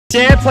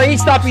Sir, please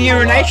stop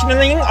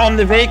urinationing on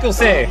the vehicle,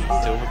 sir.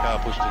 Silver car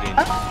pushed it in.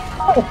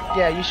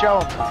 Yeah, you show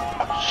him.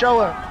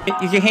 Show him.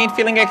 Is your hand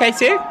feeling okay,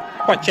 sir?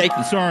 Quite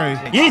shaky. Sorry.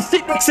 You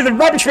sit next to the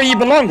rubbish where you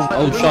belong.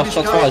 Oh, shots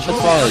fired,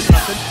 shots fired.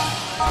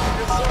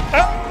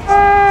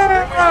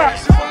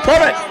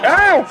 Stop it!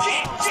 Ow!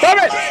 Stop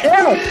it!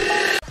 Ow!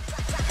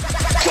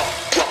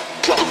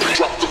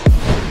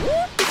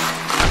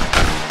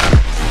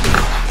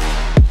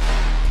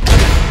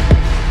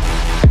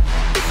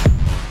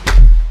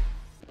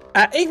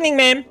 Evening,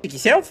 ma'am. Pick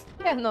yourself.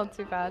 Yeah, not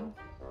too bad.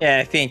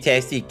 Yeah,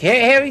 fantastic.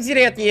 How is it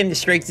out there in the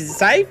streets? Is it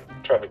safe?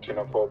 Traffic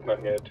 294,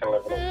 yeah,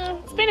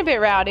 1011. It's been a bit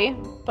rowdy,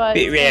 but...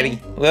 Bit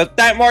rowdy. Well,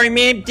 don't worry,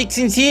 ma'am.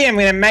 Dixon's here. I'm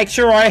going to make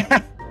sure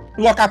I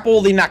lock up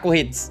all the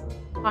knuckleheads.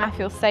 I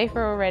feel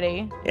safer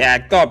already. Yeah,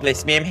 God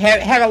bless, ma'am.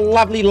 Have a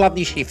lovely,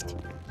 lovely shift.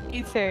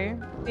 You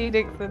too. See you,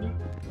 Dixon.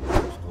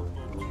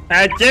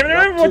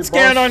 Gentlemen, what's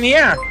going on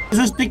here? Is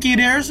this Dickie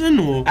Harrison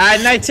or?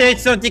 No, sir,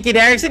 it's not Dickie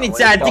Harrison. It's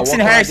Dixon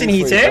Harrison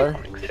here, sir.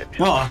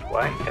 Oh,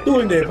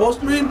 doing there,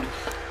 boss man.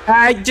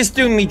 Just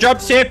doing my job,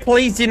 sir.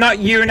 Please do not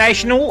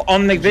urinational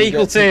on the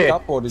vehicle, sir.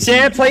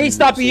 Sir, please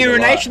stop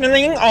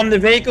urinationing on the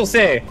vehicle,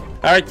 sir.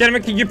 Alright,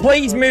 gentlemen, could you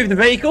please move the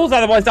vehicles?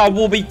 Otherwise, I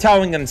will be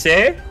towing them,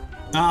 sir.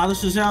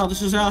 This is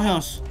our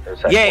house.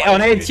 Yeah, I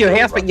know it's your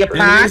house, but you're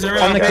parked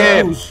on the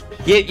curb.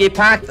 Yeah, you're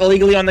parked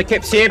illegally on the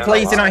curb. Sir,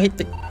 please do not hit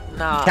the car.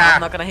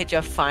 I'm not gonna hit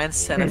your fine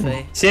center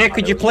fee. Sir,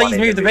 could you please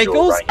move the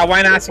vehicles? I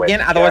won't ask again,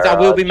 otherwise I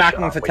will be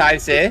marking for tow,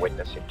 sir.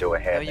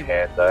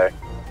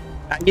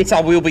 Yes,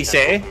 I will be,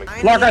 sir.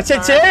 Like I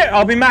said, sir,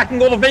 I'll be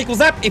marking all the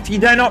vehicles up if you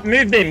do not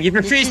move them. You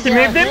refuse to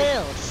move them?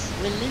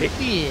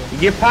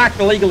 You're parked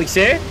illegally,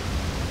 sir.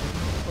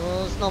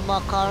 Well, it's not my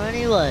car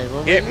anyway.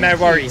 Yep, no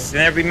worries.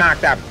 They'll be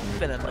marked up.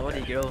 Been a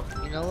naughty girl.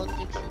 You know what,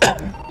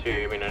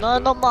 Dixon? No,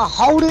 not my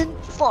Holden.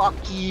 Fuck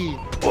you.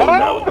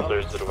 I'm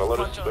going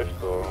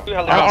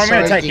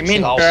to take him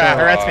in for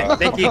harassment.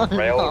 Thank you.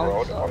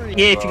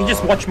 Yeah, if you can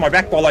just watch my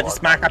back while I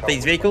just mark up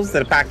these vehicles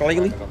that are parked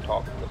illegally.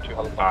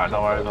 Alright,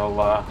 no worries,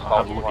 I'll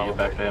have a look at your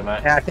back there,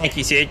 mate. Thank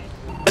you, Sid.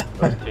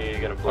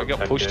 I got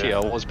pushed here. I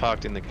was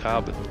parked in the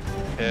car, but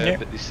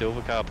but this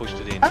silver car pushed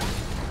it in.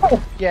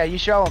 Yeah, you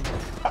show him.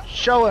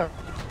 Show him.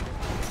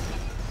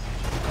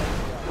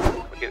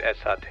 Get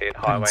SRT at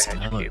Highway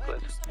HQ,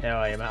 please. How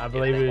are you, mate? I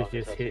believe it was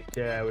just hit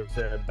with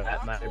a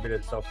bat, mate, a bit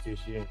of soft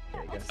tissue.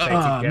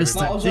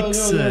 Mr.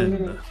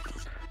 Dickson.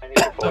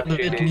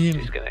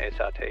 Just gonna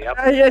SRT up.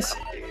 Yes.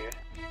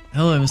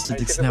 Hello, Mr.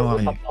 Dickson, how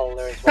are you?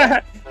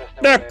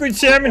 No, good,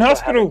 sir, I'm in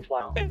hospital.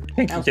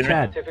 Thank you,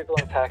 gentlemen.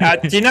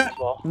 Do you not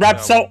rub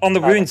salt on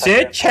the wound,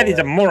 sir? Chad is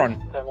a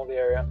moron. I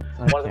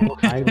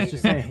was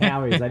just saying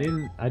how is. I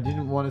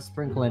didn't want to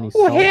sprinkle any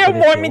Well, salt. how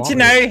want me to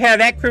know how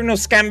that criminal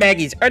scumbag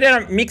is? I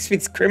don't mix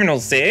with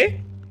criminals, sir.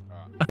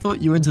 I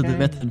thought you were into the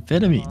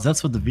methamphetamines.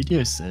 That's what the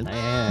video said.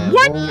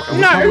 What?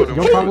 No,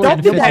 who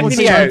doctored that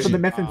video? For the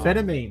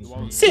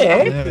methamphetamines.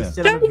 Sir,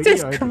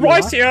 Jesus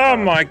Christ, oh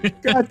my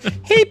God.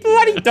 He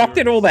bloody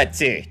doctored all that,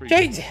 sir.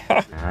 Jeez.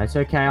 It's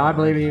okay, I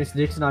believe in you, Mr.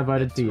 Dixon, I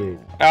voted for you.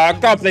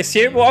 God bless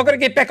you. Well, I've got to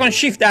get back on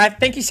shift.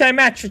 Thank you so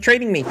much for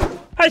treating me.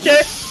 Hi,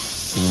 sir.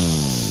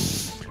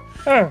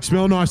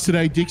 Smell nice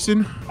today,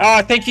 Dixon.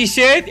 Oh, thank you,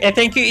 sir.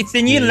 Thank you. It's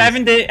the new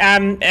lavender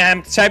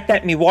soap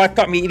that my wife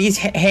got me. It is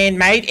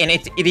handmade, and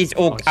it is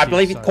I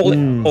believe it's called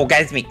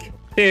orgasmic.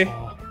 Sir,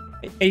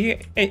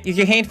 is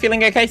your hand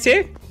feeling okay,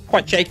 sir?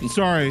 Quite shaky.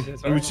 Sorry,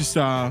 it was just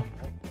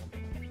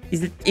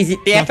Is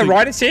it the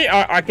arthritis, sir?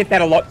 I get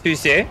that a lot too,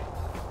 sir.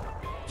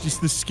 Just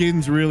the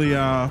skin's really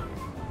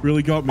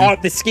really got me. Oh,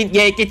 the skin.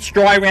 Yeah, it gets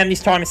dry around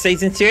this time of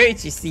season, sir.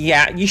 It's just the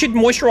you should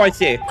moisturise,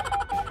 sir.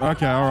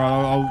 Okay, all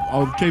right.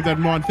 I'll keep that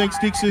in mind. Thanks,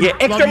 Dixon. Yeah,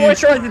 extra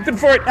moisturiser is good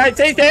for it.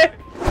 See, sir.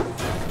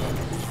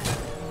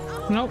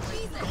 Nope.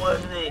 Come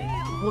over there.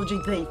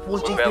 4GP.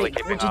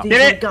 4GP.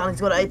 Get it.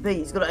 He's got AP.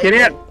 He's got AP.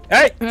 Get out.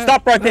 Hey,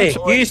 stop right there.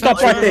 You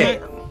stop right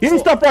there. You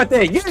stop right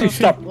there. You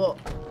stop. What?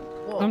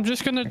 I'm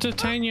just gonna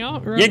detain you.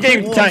 You're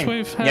getting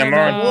detained. Yeah,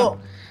 moron.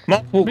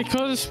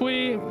 Because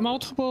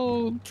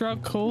multiple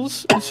drug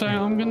calls, so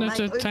I'm gonna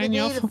detain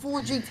you.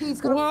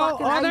 Well,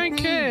 I don't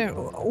care.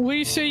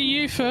 We see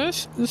you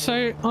first,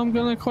 so I'm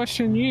gonna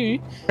question you.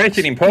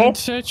 Question him, Paul. And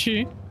search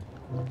you.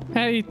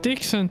 Hey,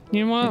 Dixon,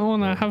 you might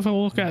want to have a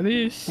look at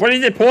this. What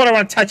is it, Paul? I don't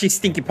want to touch his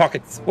stinky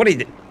pockets. What is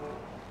it?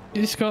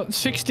 He's got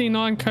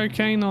 69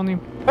 cocaine on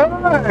him.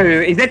 Oh,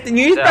 is that the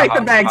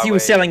newspaper bags you were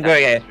selling,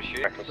 Goya?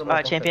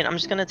 Alright, champion, I'm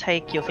just gonna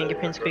take your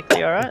fingerprints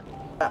quickly, alright?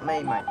 That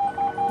me, mate.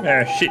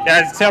 Oh, shit.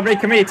 Somebody,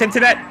 come here. Attend to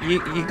that. You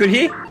good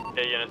here?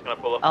 Yeah, unit's gonna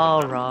pull up.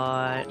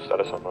 Alright.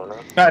 Status on right now.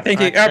 Alright, thank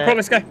you. Alright, Paul,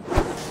 let's go.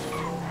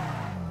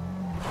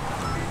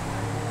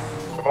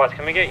 Guys,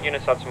 can we get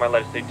units up to my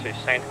latest D2?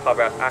 Saint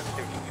Clubhouse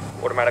active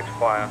automatic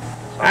fire.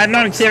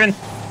 97.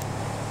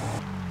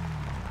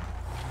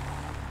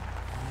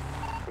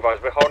 Guys,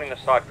 we're holding the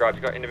side drive.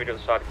 You've got individual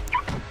side.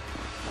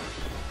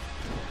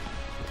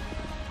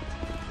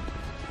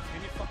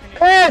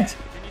 Hands!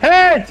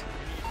 Hands!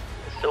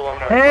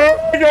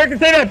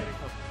 Hands!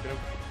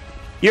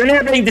 You're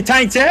now being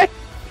detained, sir.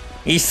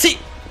 You sit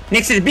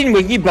Next to the bin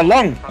where you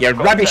belong. You're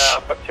rubbish.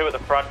 I've got 2 at the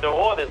front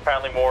door. There's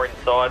apparently more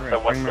inside. So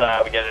once we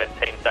get a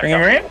team stacked Bring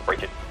up, him in. we'll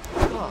breach it.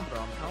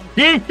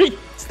 You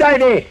stay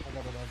there.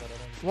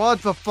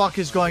 What the fuck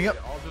is going up?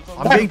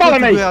 I'm Hey, being follow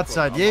told to me. go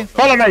outside, yeah?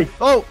 Follow me.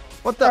 Oh,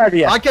 what the? Over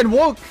here. I can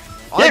walk.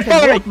 I Yeah, can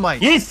follow walk, me.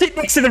 mate. You sit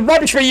next to the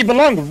rubbish where you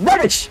belong.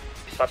 Rubbish.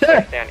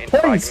 Suspect down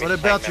inside. please. Give me What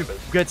about team you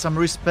members. get some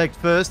respect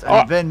first, and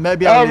Oh, then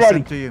maybe I'll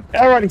listen to you.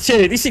 Alrighty,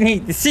 sir. Listen here.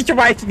 The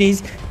situation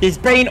is there's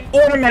been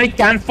automatic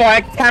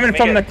gunfire coming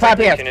from the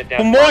clubhouse.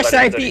 For my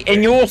safety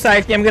and your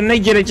safety, I'm gonna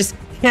need you to just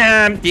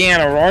calm down,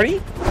 alrighty?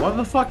 What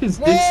the fuck is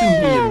Dickson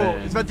here,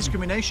 man? Is that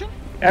discrimination?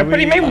 What do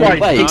you mean, why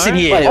Wait, Dickson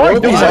here? Wait, I all do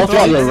these that.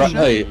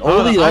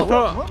 all these are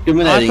discriminating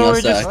I thought we us.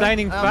 were just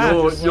staining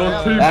facts.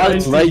 You're too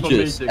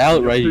Outrageous,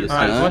 outrageous,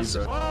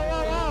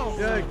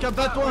 Yeah, cut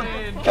that one.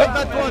 Cut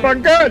that Oh one. my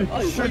god! You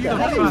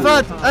called him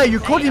fat. Hey, you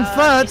called him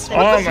fat. Oh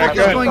What the my fuck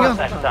God. is going on?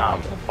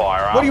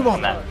 Firearm What do you want?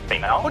 from that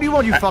female. What do you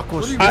want, you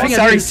fuckers? You think I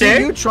sorry, didn't see sir.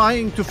 you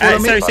trying to follow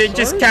me? Sorry, sir,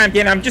 just calm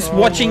down. I'm just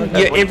watching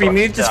your every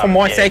move just for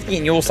my safety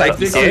and your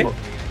safety, sir.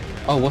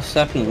 Oh, what's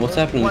happening? What's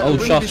happening? Wait, Oh,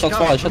 we're shots discussing-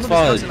 fired, shots we're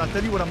fired. discussing. I'll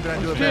tell you what I'm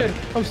gonna do about it.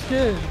 I'm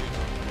scared.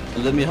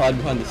 Let me hide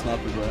behind the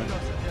sniper, bro.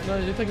 No,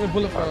 you're taking a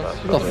bullet for us.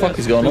 What the fuck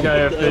is going on?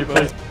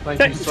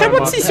 So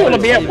what's this all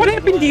about? What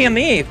happened down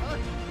there?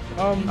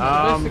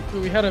 Basically,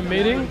 we had a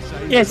meeting.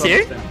 Yes,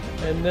 sir.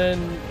 And then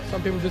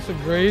some people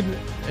disagreed,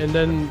 and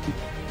then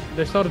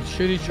they started to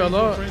shoot each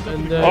other,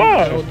 and then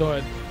Oh. they all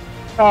died.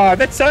 Oh,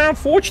 that's so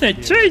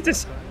unfortunate.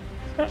 Jesus.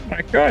 Oh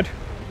my god.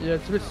 Yeah,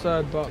 it's a bit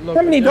sad, but look.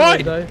 How many at the end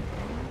of died? the day-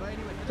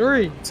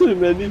 3. Too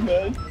many,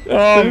 man.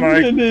 Oh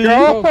my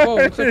god. Whoa,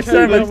 it's There's okay,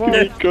 so man, much whoa.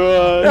 death.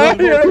 God. Oh,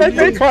 yeah, make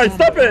me cry.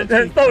 Stop it.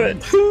 Stop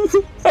it.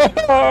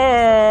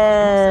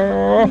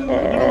 Oh,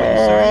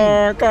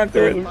 I can't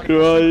do it. I'm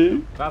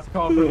crying. That's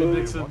Officer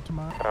Dickson.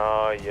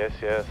 Oh, yes,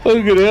 yes.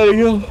 I'll get out of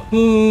here.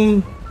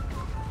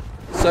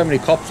 So many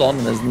cops on,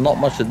 and there's not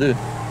much to do.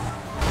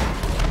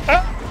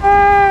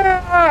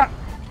 Ah!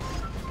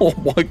 Oh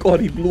my god,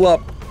 he blew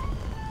up.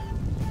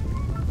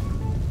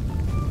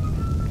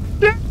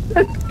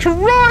 Jesus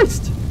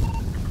Christ!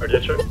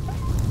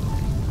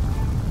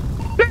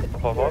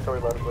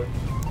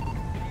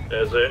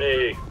 Is there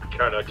any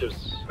current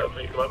actives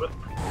happening at the moment?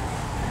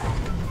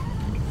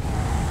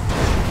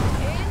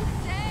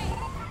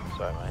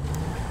 Sorry, mate.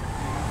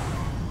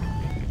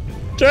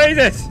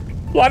 Jesus!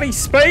 Bloody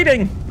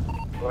speeding!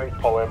 Yeah,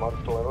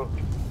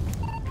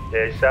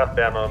 he's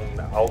southbound on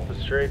Alpha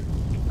Street.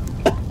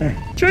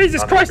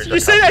 Jesus Christ, did you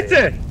see that,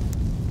 sir?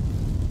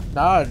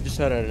 No, I just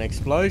heard an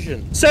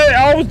explosion. So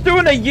I was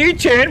doing a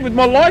U-turn with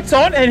my lights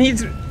on and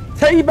he's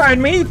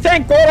T-boned me.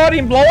 Thank God I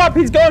didn't blow up.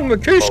 He's going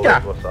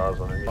Makushka.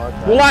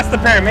 We'll ask the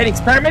paramedics.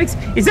 Paramedics,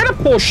 is that a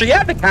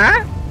Porsche, the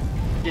car?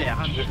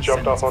 Yeah, Just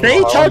jumped off on See,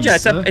 the told you,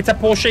 it's a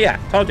Porsche.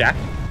 Told you.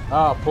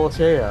 Oh,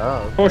 Porsche,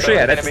 oh.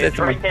 Porsche, that's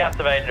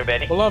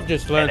the... Well, I've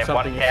just learned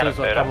something as soon as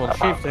I come on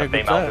shift. How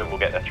good's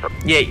that?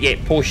 Yeah,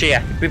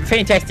 Porsche.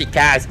 Fantastic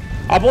cars.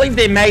 I believe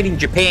they're made in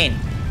Japan.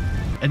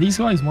 Are these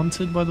guys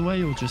wanted, by the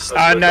way, or just...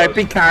 No,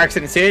 big car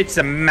accident, sir. It's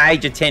a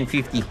major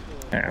 1050.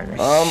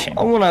 I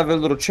want to have a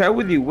little chat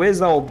with you. Where's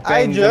the old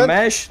bang the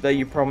mash that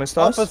you promised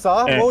us? Officer,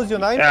 what was your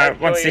name?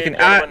 1 second.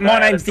 My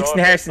name's Dixon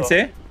Harrison,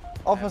 sir.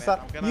 Officer,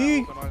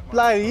 you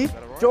lady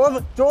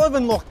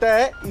driving like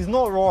that is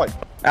not right.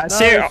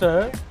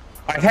 Sir,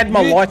 I had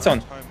my lights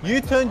on.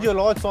 You turned your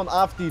lights on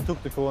after you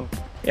took the corner.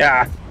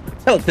 Yeah,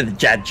 tell it to the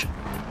judge.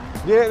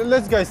 Yeah,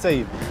 let's go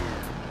see him.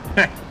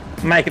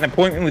 Make an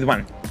appointment with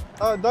one.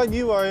 Don't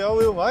you worry, I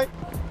will, mate.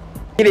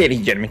 Get out of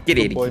here, gentlemen. Get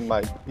out of Boy, here.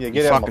 mate. Yeah,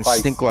 get out of my face. Fucking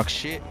stink like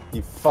shit.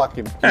 You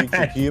fucking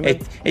human.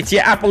 It's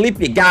your upper lip,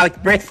 your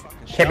garlic breath.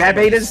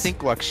 Kebab eaters.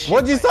 Stink like shit.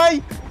 What'd you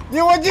say?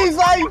 Yeah, what'd you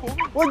say?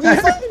 What'd you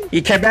say?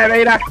 You kebab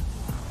eater.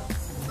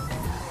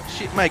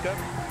 Shit, mate.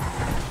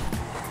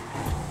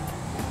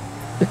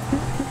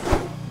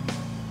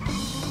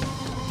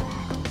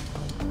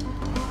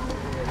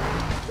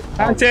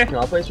 Can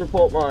I please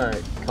report my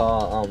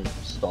car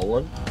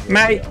stolen?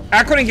 Mate,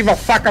 I couldn't give a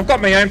fuck. I've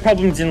got my own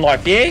problems in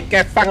life, yeah?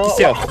 Go fuck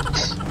yourself.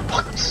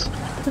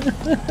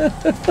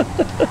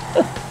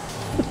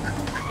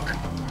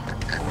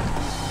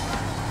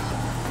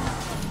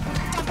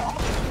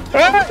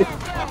 Hey!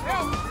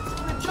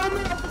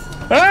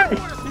 Hey!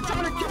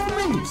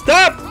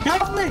 Stop!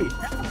 Help me!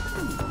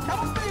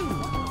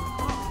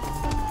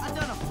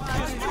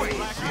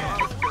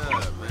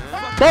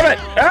 Stop it!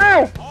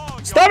 Ow!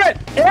 Stop it!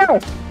 Ow!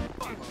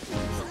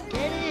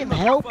 Get him!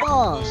 Help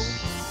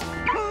us!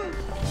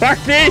 Fuck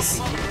this!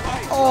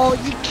 Oh,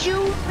 you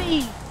killed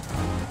me!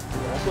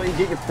 That's what you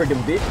get, you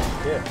friggin' bitch.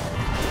 Yeah.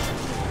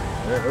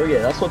 Oh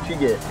yeah, that's what you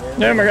get.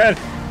 Yeah. Oh my god.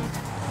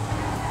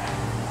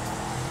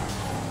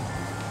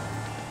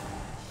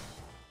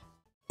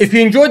 If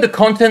you enjoyed the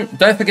content,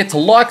 don't forget to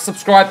like,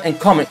 subscribe, and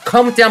comment.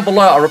 Comment down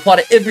below. I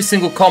reply to every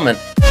single comment.